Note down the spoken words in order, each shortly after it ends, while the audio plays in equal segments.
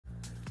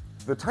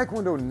The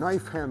Taekwondo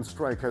knife hand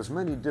strike has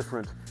many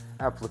different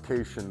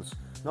applications,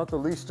 not the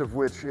least of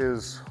which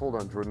is, hold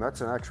on, Jourdan, that's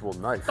an actual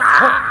knife.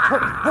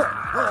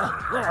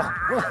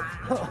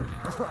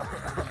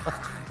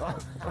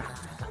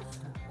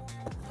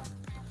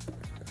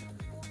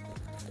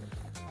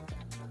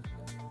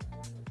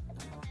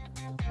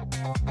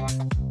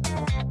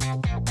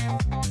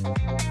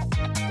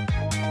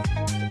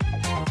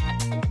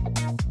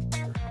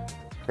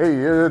 Hey,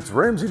 it's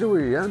Ramsey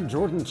Dewey and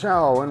Jourdan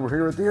Chow, and we're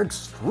here at the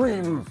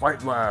Extreme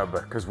Fight Lab,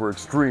 because we're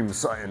extreme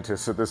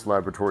scientists at this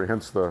laboratory,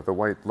 hence the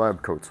white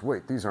lab coats.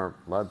 Wait, these aren't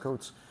lab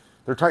coats?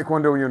 They're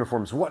Taekwondo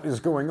uniforms. What is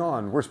going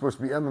on? We're supposed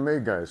to be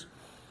MMA guys.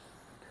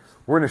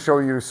 We're going to show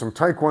you some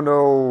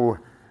Taekwondo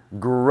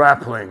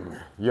grappling.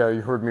 Yeah,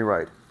 you heard me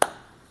right.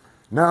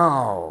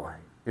 Now,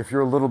 if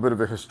you're a little bit of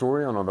a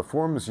historian on the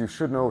forms, you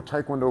should know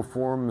Taekwondo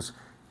forms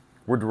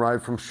were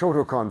derived from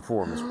Shotokan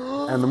forms.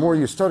 And the more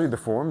you study the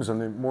forms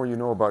and the more you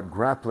know about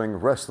grappling,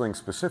 wrestling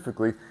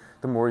specifically,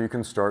 the more you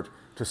can start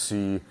to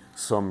see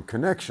some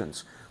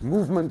connections.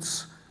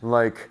 Movements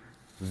like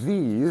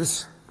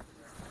these,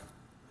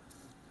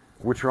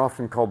 which are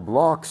often called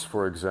blocks,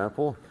 for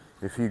example.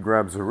 If he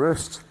grabs a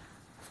wrist,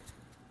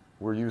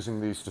 we're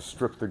using these to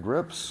strip the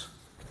grips,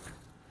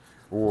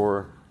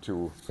 or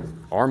to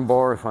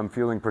armbar if I'm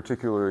feeling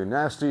particularly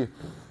nasty.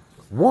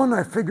 One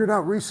I figured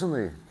out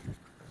recently.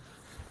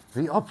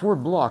 The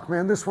upward block,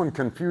 man, this one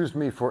confused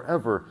me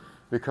forever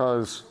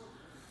because,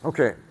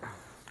 okay,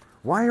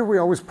 why are we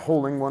always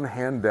pulling one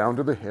hand down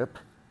to the hip?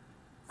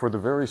 For the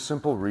very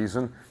simple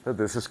reason that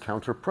this is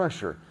counter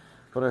pressure.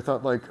 But I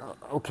thought, like,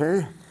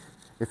 okay,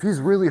 if he's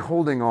really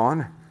holding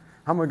on,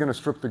 how am I going to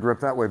strip the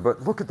grip that way?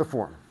 But look at the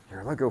form.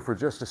 Here, let go for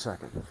just a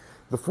second.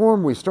 The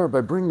form, we start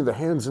by bringing the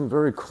hands in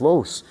very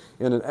close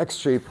in an X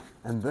shape,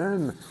 and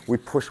then we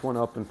push one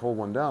up and pull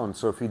one down.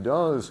 So if he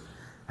does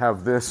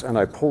have this and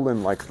I pull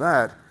in like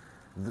that,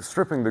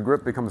 stripping the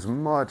grip becomes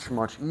much,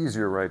 much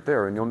easier right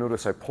there. And you'll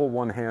notice I pull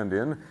one hand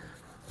in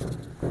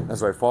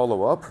as I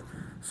follow up.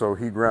 So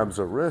he grabs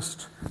a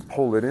wrist,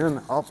 pull it in,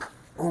 up,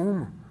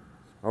 boom.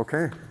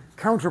 Okay?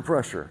 Counter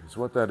pressure is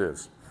what that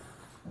is.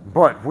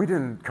 But we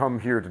didn't come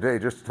here today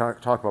just to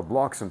talk about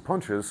blocks and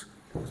punches.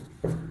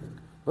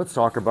 Let's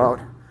talk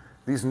about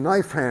these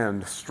knife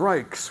hand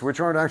strikes, which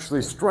aren't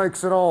actually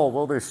strikes at all.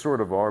 Well, they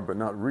sort of are, but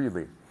not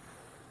really.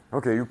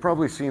 Okay, you've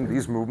probably seen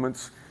these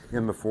movements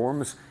in the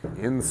forms,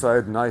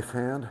 inside knife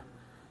hand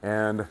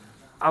and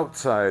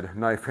outside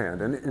knife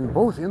hand. And in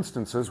both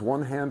instances,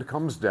 one hand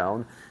comes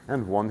down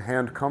and one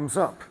hand comes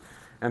up.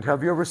 And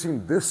have you ever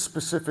seen this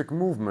specific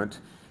movement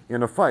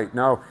in a fight?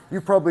 Now,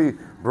 you've probably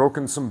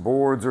broken some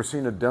boards or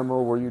seen a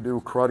demo where you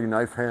do karate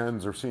knife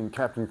hands or seen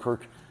Captain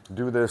Kirk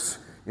do this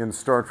in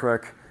Star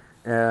Trek,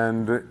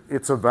 and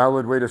it's a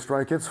valid way to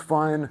strike. It's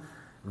fine.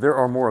 There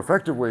are more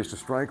effective ways to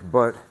strike,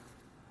 but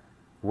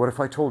what if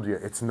I told you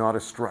it's not a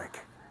strike?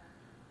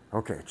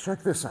 Okay,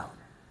 check this out.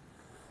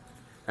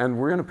 And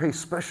we're going to pay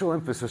special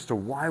emphasis to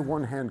why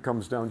one hand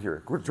comes down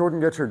here. Jourdan,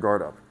 get your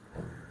guard up,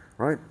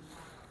 right?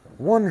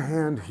 One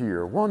hand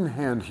here, one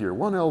hand here,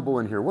 one elbow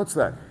in here. What's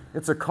that?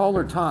 It's a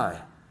collar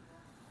tie.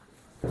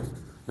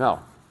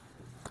 Now,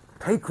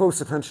 pay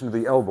close attention to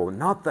the elbow,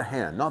 not the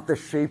hand, not the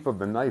shape of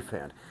the knife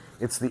hand.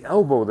 It's the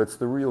elbow that's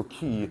the real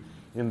key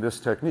in this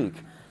technique.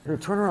 Here,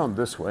 turn around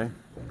this way.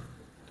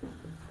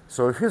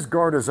 So if his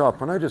guard is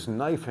up and I just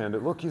knife hand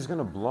it, look, he's going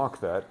to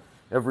block that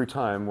every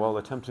time while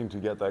attempting to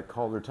get that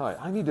collar tie.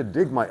 I need to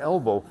dig my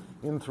elbow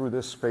in through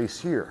this space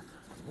here.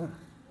 I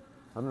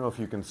don't know if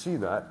you can see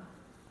that.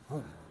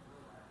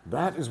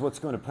 That is what's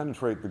going to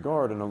penetrate the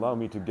guard and allow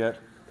me to get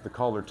the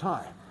collar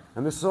tie.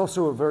 And this is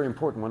also very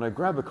important. When I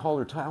grab a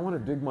collar tie, I want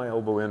to dig my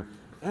elbow in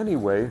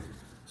anyway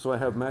so I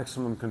have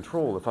maximum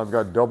control. If I've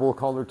got double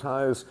collar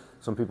ties,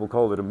 some people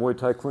call it a Muay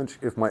Thai clinch,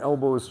 if my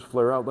elbows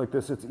flare out like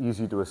this, it's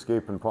easy to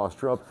escape and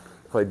posture up.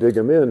 If I dig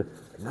them in,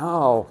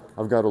 now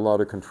I've got a lot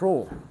of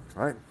control.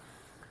 Right?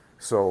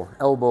 So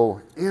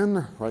elbow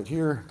in, right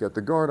here, get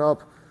the guard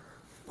up,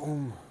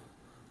 boom.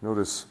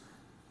 Notice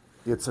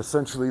it's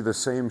essentially the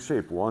same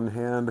shape. One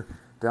hand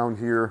down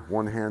here,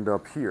 one hand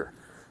up here.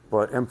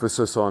 But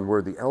emphasis on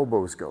where the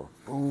elbows go.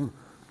 Boom,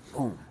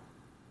 boom.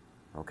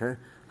 Okay?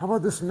 How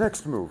about this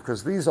next move?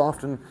 Because these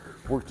often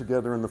work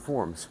together in the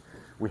forms.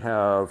 We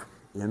have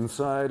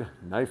inside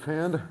knife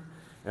hand,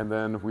 and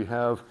then we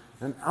have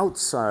an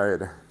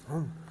outside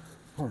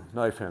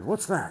knife hand.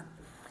 What's that?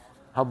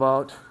 How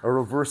about a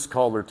reverse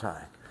collar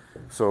tie?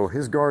 So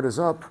his guard is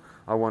up.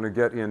 I want to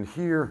get in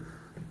here.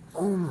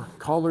 Boom,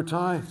 collar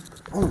tie.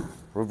 Boom,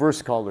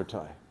 reverse collar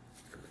tie.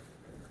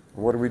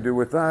 What do we do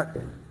with that?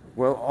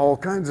 Well, all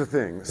kinds of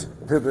things.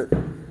 Pivot,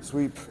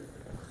 sweep,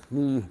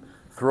 knee,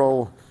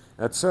 throw,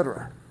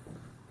 etc.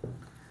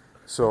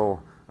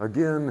 So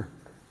again,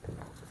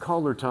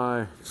 collar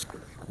tie,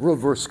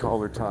 reverse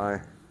collar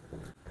tie.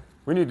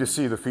 We need to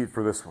see the feet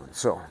for this one.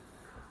 So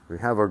we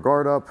have our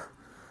guard up,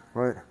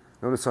 right?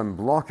 Notice I'm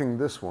blocking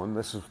this one.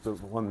 This is the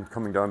one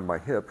coming down to my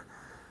hip.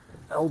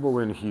 Elbow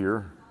in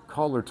here,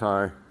 collar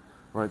tie,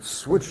 right?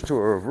 Switch to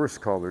a reverse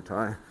collar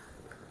tie,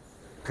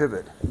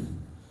 pivot,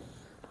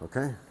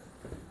 okay?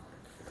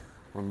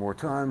 One more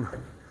time.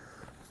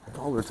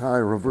 Collar tie,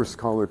 reverse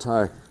collar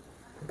tie.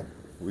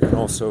 We can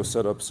also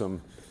set up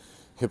some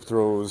hip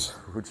throws,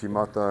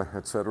 uchimata,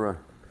 etc.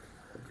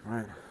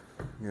 Right?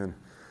 Again,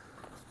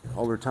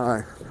 collar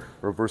tie,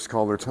 reverse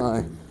collar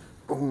tie,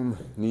 boom,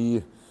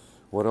 knee.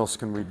 What else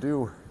can we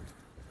do?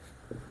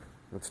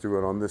 Let's do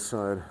it on this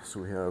side.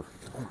 So we have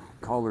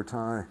collar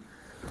tie,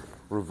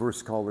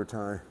 reverse collar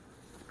tie,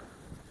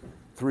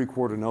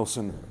 3/4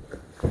 Nelson,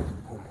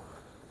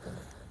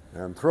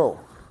 and throw.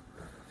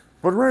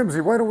 But Ramsey,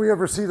 why don't we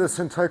ever see this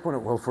in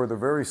Taekwondo? Well, for the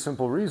very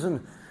simple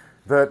reason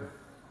that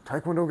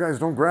Taekwondo guys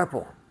don't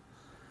grapple.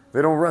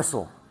 They don't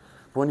wrestle.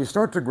 But when you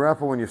start to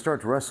grapple, when you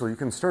start to wrestle, you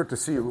can start to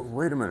see,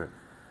 wait a minute,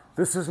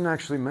 this isn't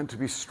actually meant to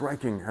be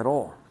striking at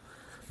all.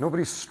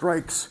 Nobody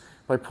strikes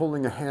by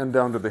pulling a hand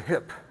down to the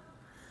hip.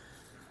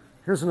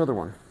 Here's another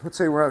one. Let's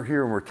say we're out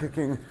here and we're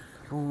kicking,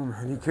 boom,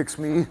 and he kicks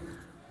me.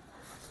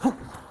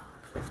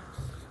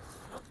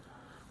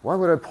 Why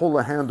would I pull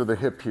a hand to the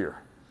hip here?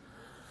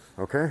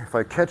 Okay, if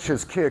I catch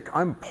his kick,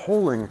 I'm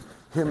pulling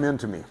him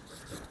into me.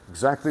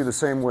 Exactly the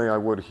same way I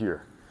would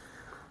here.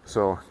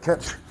 So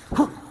catch,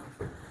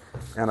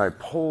 and I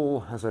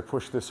pull as I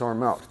push this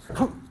arm out.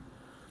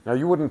 Now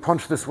you wouldn't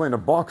punch this way in a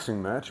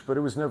boxing match, but it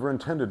was never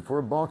intended for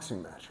a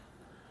boxing match.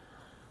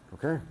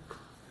 Okay?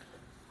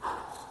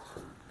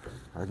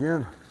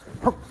 Again.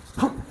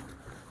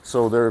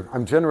 So there,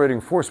 I'm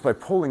generating force by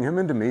pulling him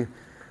into me,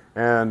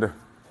 and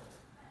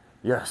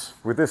yes,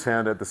 with this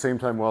hand at the same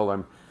time while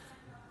I'm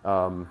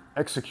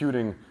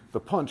executing the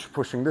punch,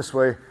 pushing this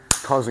way,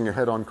 causing a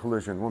head-on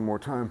collision. One more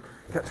time.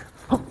 Catch.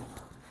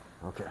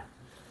 Okay.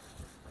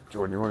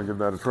 Jourdan, you want to give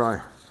that a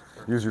try?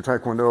 Use your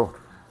Taekwondo.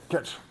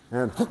 Catch.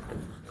 And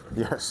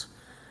yes.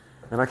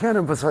 And I can't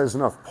emphasize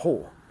enough,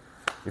 pull.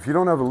 If you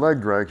don't have a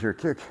leg drag here,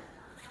 kick.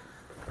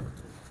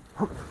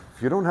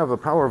 If you don't have the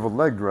power of a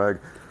leg drag,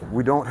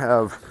 we don't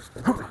have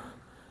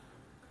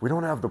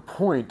the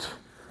point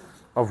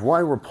of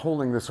why we're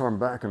pulling this arm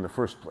back in the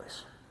first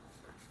place.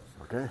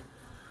 Okay?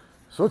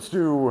 So let's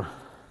do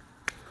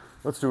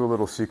a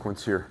little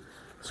sequence here.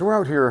 So we're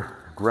out here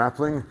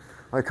grappling.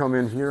 I come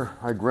in here,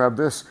 I grab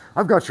this.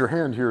 I've got your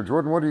hand here,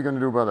 Jourdan. What are you going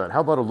to do about that?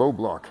 How about a low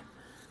block?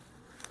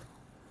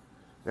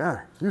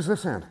 Yeah, use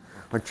this hand.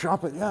 Like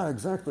chop it. Yeah,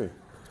 exactly.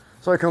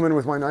 So I come in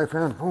with my knife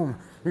hand. Boom.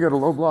 You got a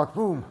low block.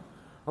 Boom.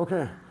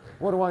 Okay.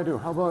 What do I do?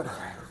 How about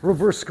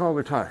reverse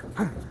collar tie?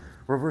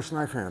 Reverse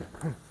knife hand.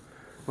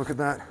 Look at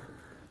that.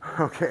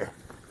 Okay.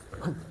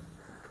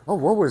 Oh,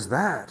 what was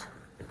that?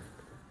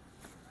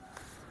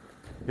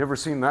 You ever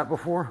seen that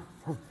before?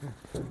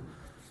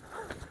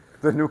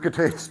 The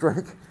Nukate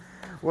strike?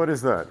 What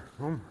is that?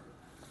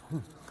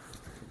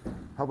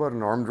 How about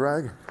an arm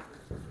drag?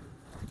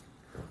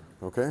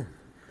 Okay.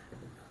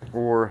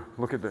 Or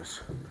look at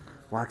this.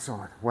 Wax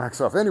on, wax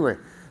off. Anyway,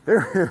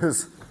 there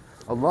is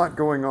a lot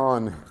going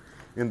on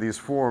in these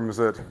forms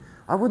that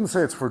I wouldn't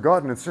say it's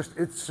forgotten, it's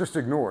just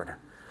ignored.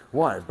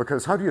 Why?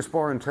 Because how do you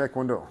spar in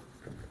Taekwondo?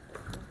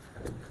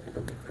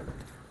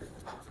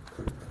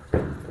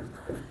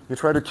 You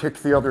try to kick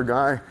the other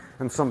guy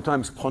and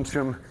sometimes punch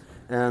him,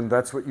 and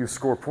that's what you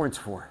score points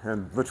for,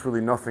 and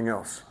literally nothing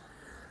else.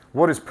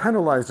 What is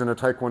penalized in a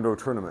Taekwondo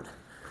tournament?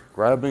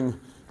 Grabbing,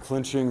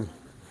 clinching,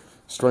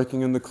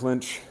 striking in the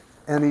clinch,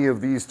 any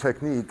of these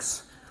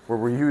techniques where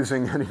we're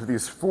using any of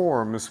these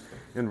forms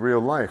in real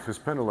life is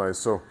penalized.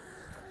 So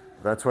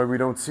that's why we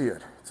don't see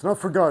it. It's not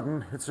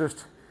forgotten, it's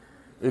just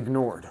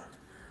ignored.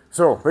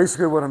 So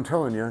basically what I'm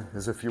telling you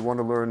is if you want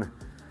to learn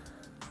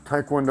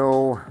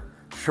Taekwondo,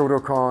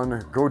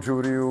 Shotokan,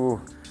 Goju-ryu,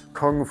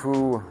 Kung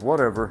Fu,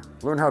 whatever,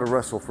 learn how to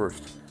wrestle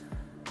first.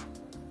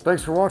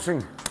 Thanks for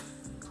watching.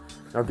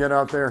 Now get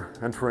out there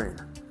and train.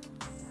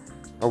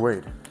 Oh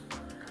wait,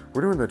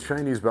 we're doing the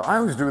Chinese bell. I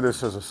always do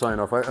this as a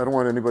sign-off. I don't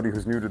want anybody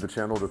who's new to the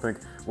channel to think,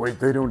 wait,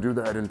 they don't do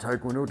that in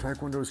Taekwondo.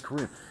 Taekwondo is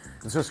Korean.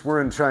 It's just we're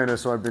in China,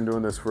 so I've been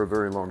doing this for a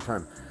very long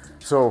time.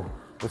 So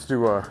let's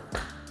do a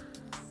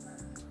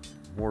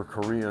more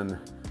Korean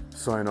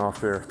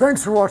sign-off there.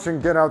 Thanks for watching.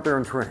 Get out there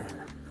and train.